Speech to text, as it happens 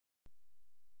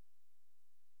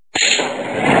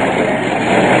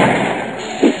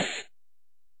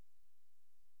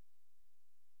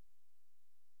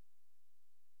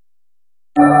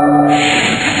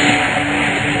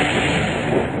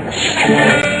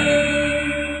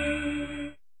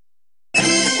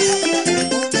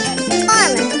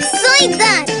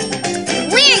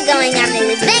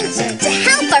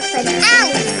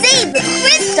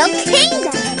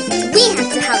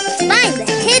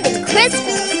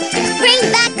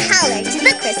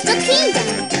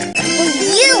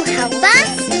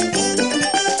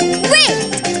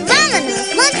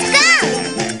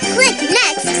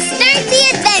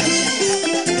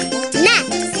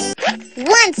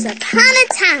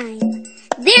time,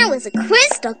 there was a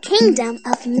crystal kingdom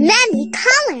of many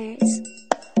colors.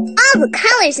 All the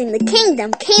colors in the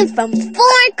kingdom came from 4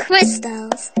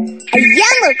 crystals. A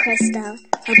yellow crystal,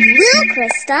 a blue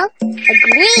crystal, a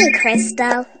green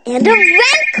crystal, and a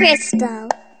red crystal.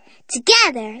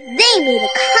 Together, they made a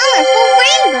colorful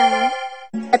rainbow.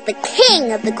 But the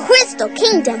king of the crystal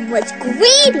kingdom was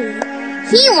greedy.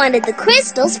 He wanted the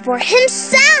crystals for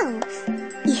himself.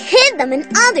 He hid them in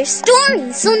other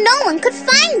stories so no one could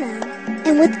find them.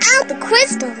 And without the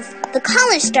crystals, the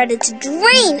colors started to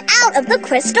drain out of the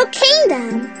crystal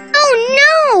kingdom. Oh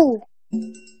no!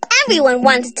 Everyone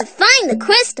wanted to find the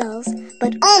crystals,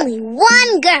 but only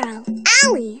one girl,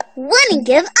 Allie, wouldn't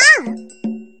give up.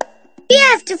 We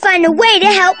have to find a way to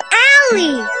help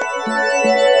Allie.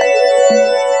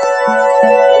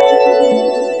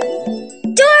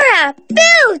 Dora,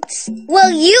 Boots!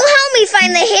 Will you help me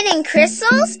find the hidden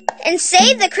crystals and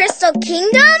save the crystal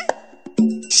kingdom?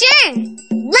 Sure.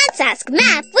 Let's ask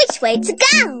Map which way to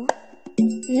go.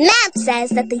 Map says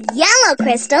that the yellow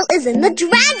crystal is in the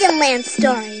Dragonland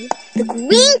story. The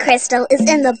green crystal is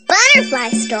in the butterfly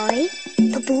story.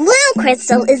 The blue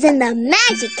crystal is in the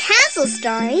magic castle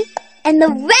story. And the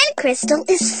red crystal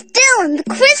is still in the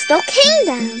crystal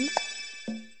kingdom.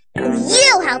 Will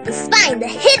you help us find the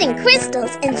hidden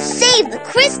crystals and save the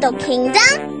crystal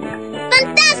kingdom?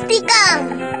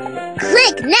 Fantastico!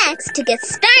 Click next to get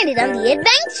started on the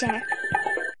adventure.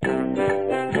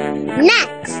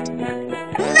 Next,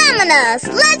 Vámonos!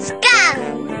 Let's go!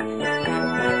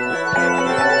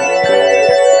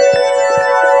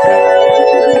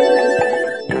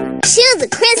 Choose a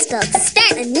crystal to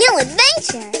start a new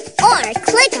adventure, or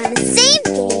click on the save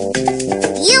game.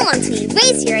 If you want to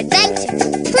erase your adventure,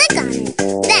 click on it,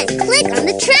 then click on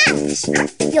the trash.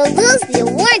 You'll lose the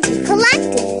awards you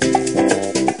collected.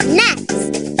 Next,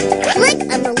 click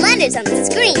on the letters on the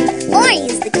screen, or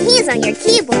use the keys on your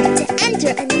keyboard to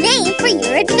enter a name for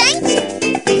your adventure.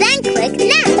 Then click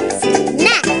Next.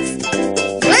 Next,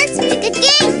 let's pick a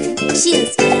game.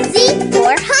 Choose easy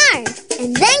or hard,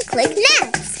 and then click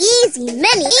Next. Easy,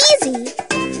 mini, easy.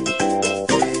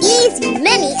 Easy,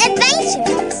 mini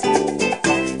adventures.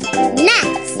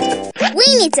 Next, we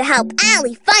need to help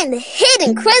Allie find the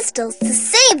hidden crystals to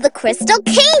save the Crystal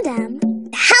Kingdom.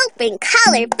 To help bring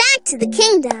color back to the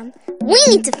kingdom, we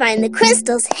need to find the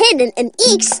crystals hidden in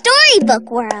each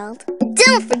storybook world.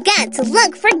 Don't forget to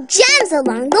look for gems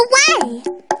along the way.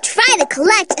 Try to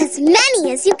collect as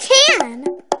many as you can.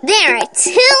 There are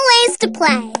 2 ways to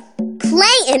play.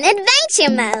 Play in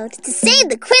adventure mode to save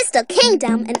the Crystal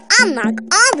Kingdom and unlock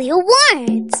all the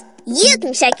awards. You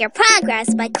can check your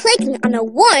progress by clicking on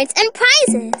awards and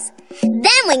prizes.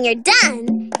 Then when you're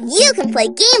done, you can play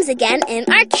games again in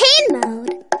arcade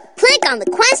mode. Click on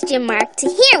the question mark to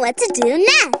hear what to do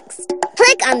next.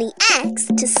 Click on the X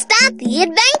to stop the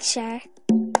adventure.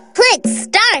 Click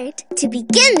Start to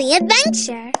begin the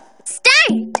adventure.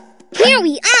 Start! Here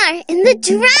we are in the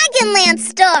Dragonland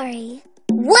story.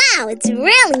 Wow, it's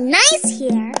really nice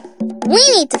here. We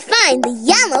need to find the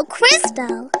yellow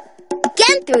crystal. To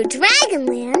get through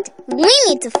Dragonland, we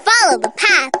need to follow the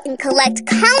path and collect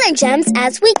color gems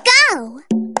as we go.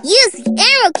 Use the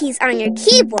arrow keys on your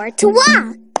keyboard to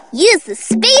walk. Use the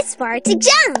space bar to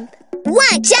jump.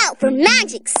 Watch out for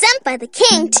magic sent by the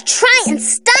king to try and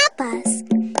stop us.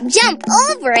 Jump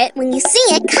over it when you see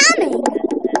it coming.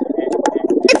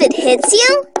 If it hits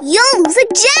you, you'll lose a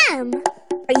gem.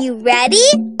 Are you ready?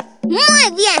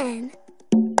 Muy bien!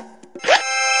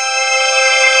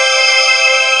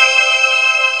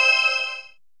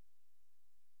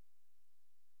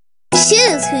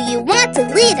 Choose who you want to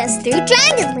lead us through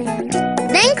Dragonland.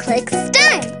 Then click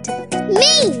Start.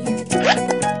 Me!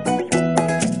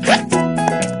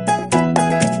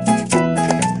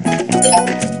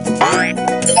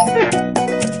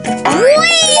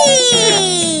 Whee!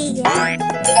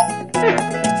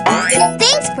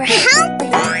 Thanks for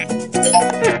helping.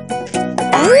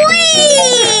 Whee!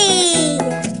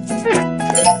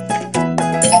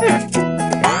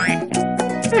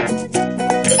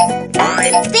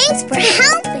 Thanks for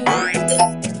helping.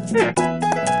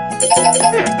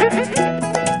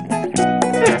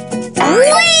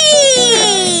 Whee!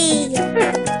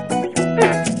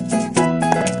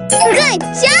 Good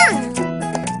job!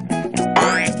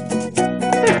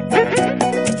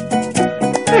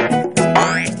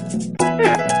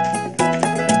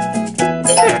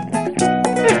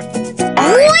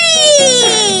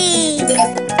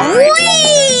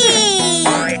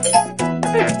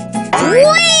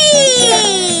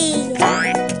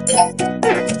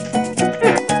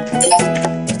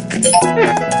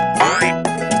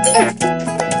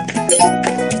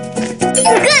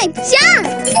 Good job!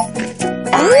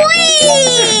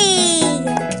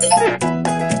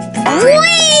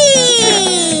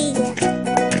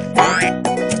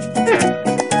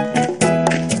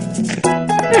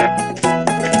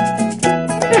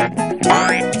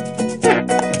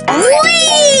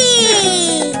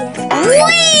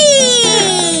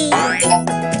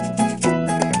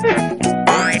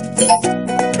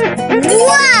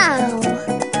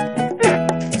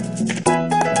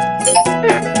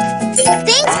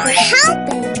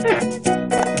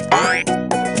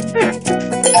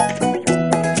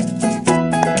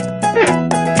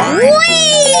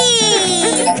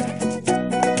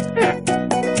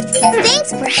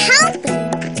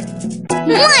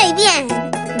 Muy bien!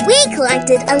 We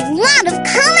collected a lot of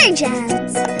color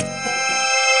gems.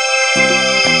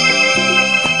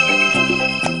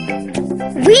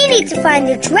 We need to find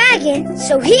the dragon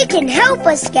so he can help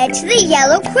us get to the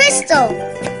yellow crystal.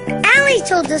 Allie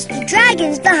told us the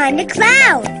dragon's behind a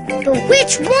cloud, but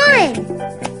which one?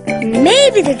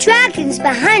 Maybe the dragon's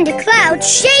behind a cloud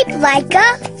shaped like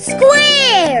a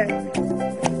square.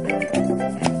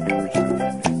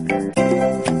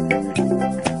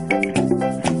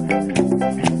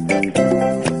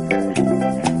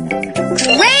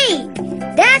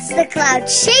 The cloud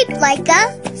shaped like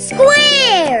a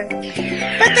square.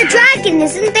 But the dragon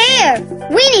isn't there.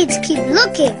 We need to keep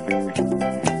looking.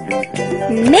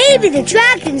 Maybe the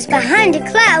dragon's behind a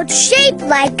cloud shaped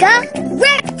like a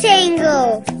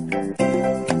rectangle.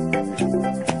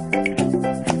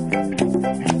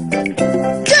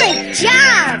 Good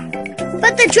job!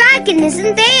 But the dragon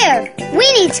isn't there.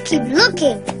 We need to keep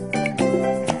looking.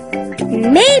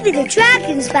 Maybe the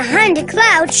dragon's behind a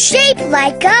cloud shaped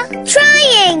like a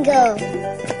triangle.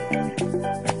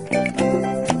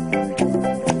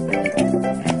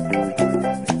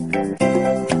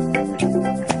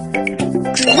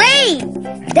 Great!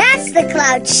 That's the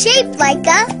cloud shaped like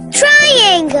a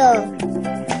triangle.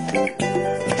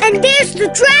 And there's the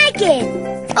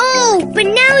dragon. Oh, but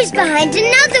now he's behind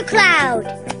another cloud.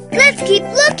 Let's keep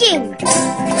looking.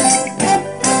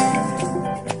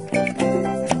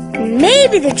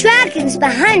 Maybe the dragon's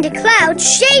behind a cloud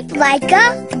shaped like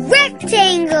a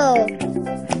rectangle.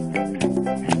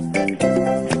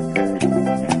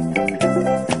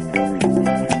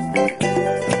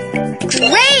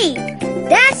 Great!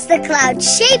 That's the cloud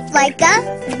shaped like a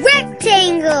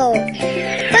rectangle.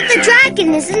 But the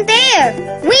dragon isn't there.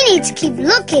 We need to keep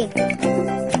looking.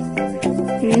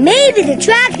 Maybe the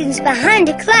dragon's behind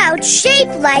a cloud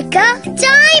shaped like a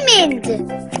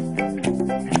diamond.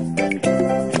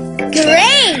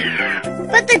 Great!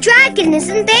 But the dragon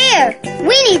isn't there.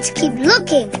 We need to keep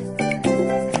looking.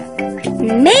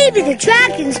 Maybe the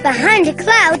dragon's behind a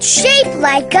cloud shaped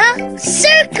like a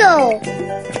circle.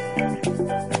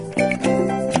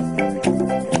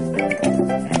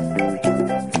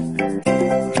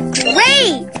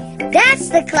 Great! That's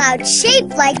the cloud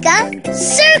shaped like a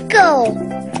circle.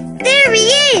 There he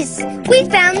is! We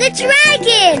found the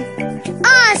dragon!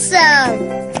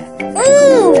 Awesome!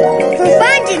 Ooh, for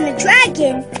finding the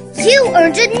dragon, you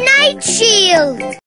earned a night shield!